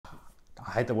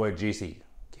I hate the word juicy.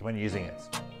 Keep on using it.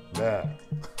 There.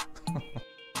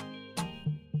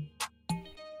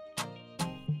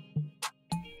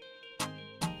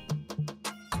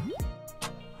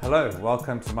 Hello,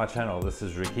 welcome to my channel. This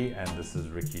is Ricky and this is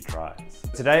Ricky Tries.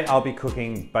 Today I'll be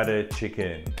cooking butter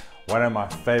chicken, one of my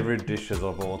favorite dishes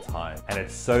of all time, and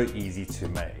it's so easy to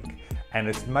make. And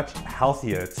it's much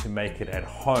healthier to make it at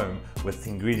home with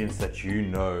ingredients that you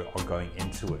know are going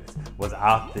into it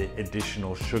without the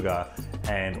additional sugar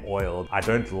and oil. I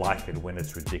don't like it when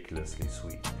it's ridiculously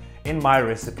sweet. In my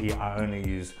recipe, I only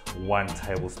use 1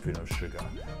 tablespoon of sugar.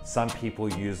 Some people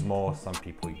use more, some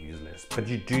people use less. But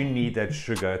you do need that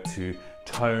sugar to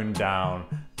tone down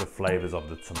the flavors of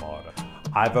the tomato.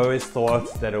 I've always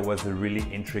thought that it was a really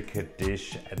intricate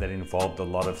dish that involved a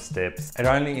lot of steps. It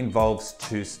only involves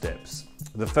 2 steps.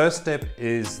 The first step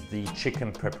is the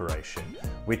chicken preparation,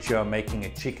 which you are making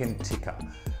a chicken tikka.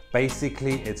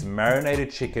 Basically, it's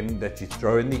marinated chicken that you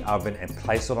throw in the oven and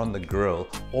place it on the grill,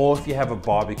 or if you have a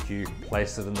barbecue,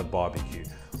 place it in the barbecue.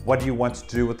 What you want to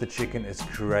do with the chicken is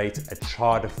create a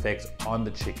charred effect on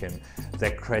the chicken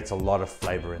that creates a lot of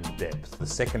flavor and depth. The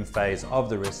second phase of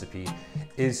the recipe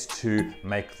is to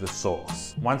make the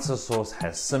sauce. Once the sauce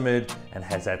has simmered and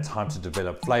has had time to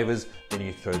develop flavors, then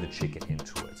you throw the chicken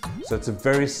into it. So it's a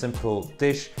very simple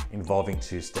dish involving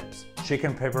 2 steps: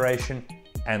 chicken preparation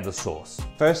and the sauce.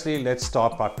 Firstly, let's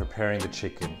start by preparing the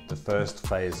chicken, the first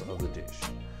phase of the dish.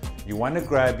 You want to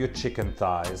grab your chicken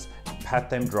thighs and pat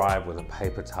them dry with a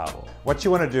paper towel. What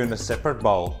you want to do in a separate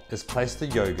bowl is place the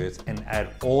yogurt and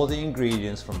add all the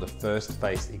ingredients from the first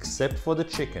phase except for the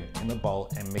chicken in the bowl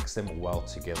and mix them well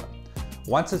together.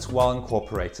 Once it's well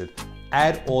incorporated,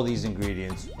 add all these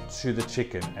ingredients to the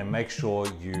chicken and make sure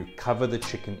you cover the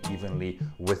chicken evenly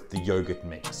with the yogurt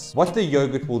mix. What the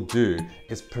yogurt will do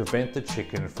is prevent the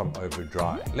chicken from over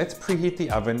drying. Let's preheat the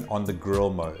oven on the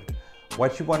grill mode.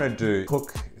 What you want to do,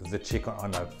 cook the chicken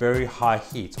on a very high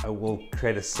heat. It will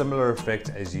create a similar effect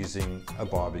as using a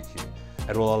barbecue.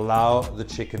 It will allow the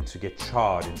chicken to get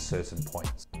charred in certain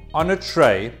points. On a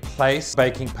tray, place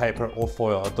baking paper or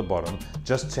foil at the bottom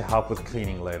just to help with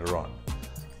cleaning later on.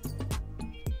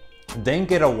 Then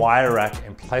get a wire rack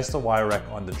and place the wire rack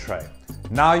on the tray.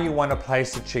 Now you want to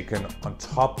place the chicken on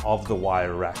top of the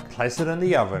wire rack. Place it in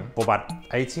the oven for about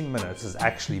 18 minutes. Is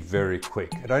actually very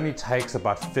quick. It only takes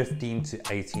about 15 to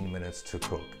 18 minutes to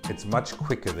cook. It's much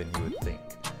quicker than you would think.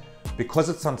 Because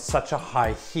it's on such a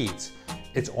high heat,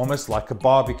 it's almost like a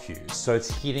barbecue. So it's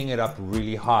heating it up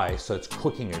really high, so it's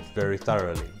cooking it very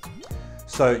thoroughly.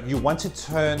 So you want to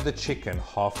turn the chicken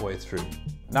halfway through.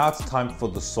 Now it's time for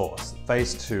the sauce,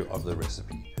 phase 2 of the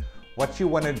recipe. What you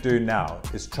want to do now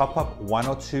is chop up 1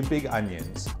 or 2 big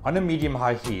onions on a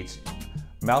medium-high heat.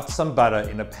 Melt some butter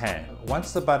in a pan.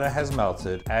 Once the butter has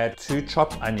melted, add 2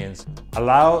 chopped onions.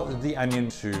 Allow the onion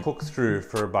to cook through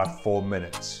for about 4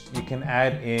 minutes. You can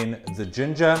add in the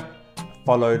ginger,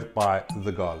 followed by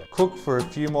the garlic. Cook for a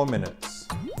few more minutes.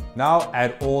 Now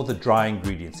add all the dry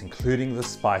ingredients, including the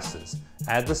spices.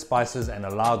 Add the spices and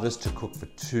allow this to cook for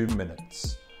 2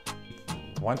 minutes.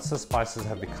 Once the spices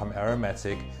have become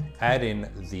aromatic, add in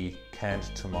the canned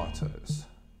tomatoes.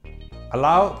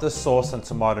 Allow the sauce and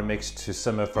tomato mix to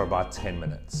simmer for about 10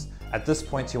 minutes. At this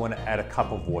point, you want to add a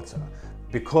cup of water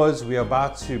because we are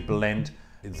about to blend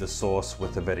the sauce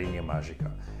with the varinha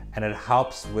magica, and it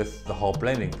helps with the whole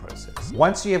blending process.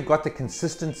 Once you have got the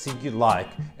consistency you like,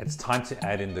 it's time to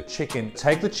add in the chicken.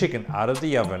 Take the chicken out of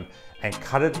the oven and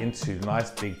cut it into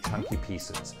nice big chunky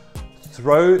pieces.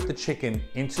 Throw the chicken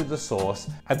into the sauce.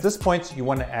 At this point, you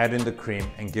want to add in the cream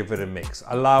and give it a mix.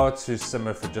 Allow it to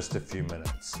simmer for just a few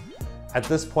minutes. At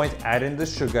this point, add in the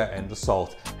sugar and the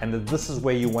salt, and this is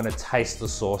where you want to taste the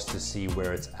sauce to see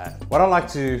where it's at. What I like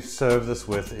to serve this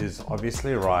with is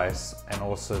obviously rice and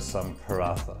also some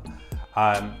paratha.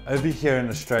 Over here in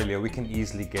Australia, we can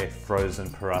easily get frozen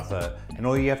paratha, and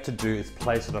all you have to do is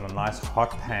place it on a nice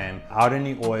hot pan, out in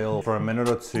the oil for a minute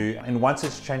or 2, and once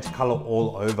it's changed color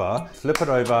all over, flip it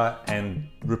over and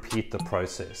repeat the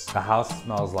process. The house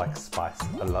smells like spice.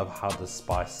 I love how the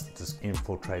spice just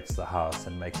infiltrates the house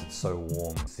and makes it so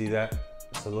warm. See that?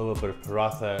 It's a little bit of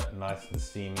paratha, nice and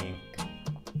steamy.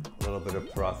 A little bit of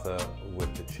paratha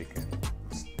with the chicken.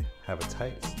 Just have a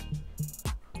taste.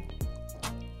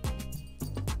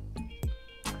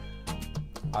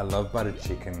 I love butter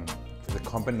chicken. The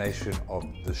combination of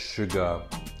the sugar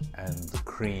and the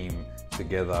cream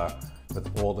together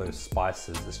with all those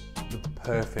spices is the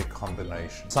perfect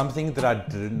combination. Something that I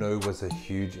didn't know was a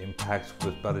huge impact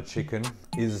with butter chicken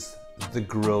is the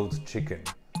grilled chicken.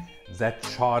 That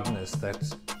charredness, that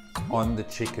on the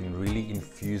chicken really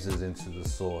infuses into the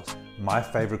sauce. My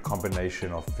favorite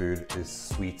combination of food is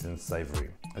sweet and savory.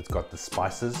 It's got the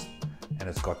spices and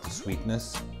it's got the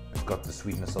sweetness. It's got the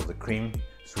sweetness of the cream,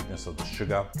 sweetness of the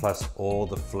sugar, plus all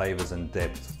the flavors and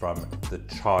depth from the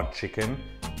charred chicken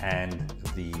and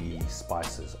the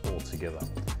spices all together.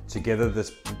 Together,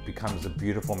 this becomes a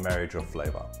beautiful marriage of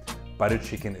flavor. Butter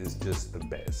chicken is just the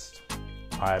best.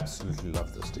 I absolutely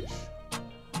love this dish.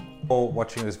 For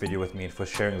watching this video with me and for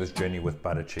sharing this journey with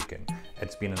butter chicken.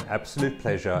 It's been an absolute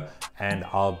pleasure, and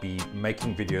I'll be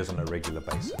making videos on a regular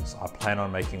basis. I plan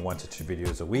on making 1 to 2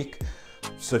 videos a week.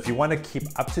 So if you want to keep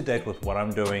up to date with what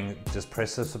I'm doing, just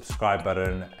press the subscribe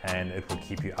button and it will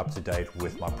keep you up to date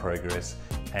with my progress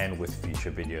and with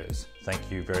future videos. Thank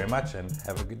you very much and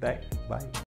have a good day. Bye.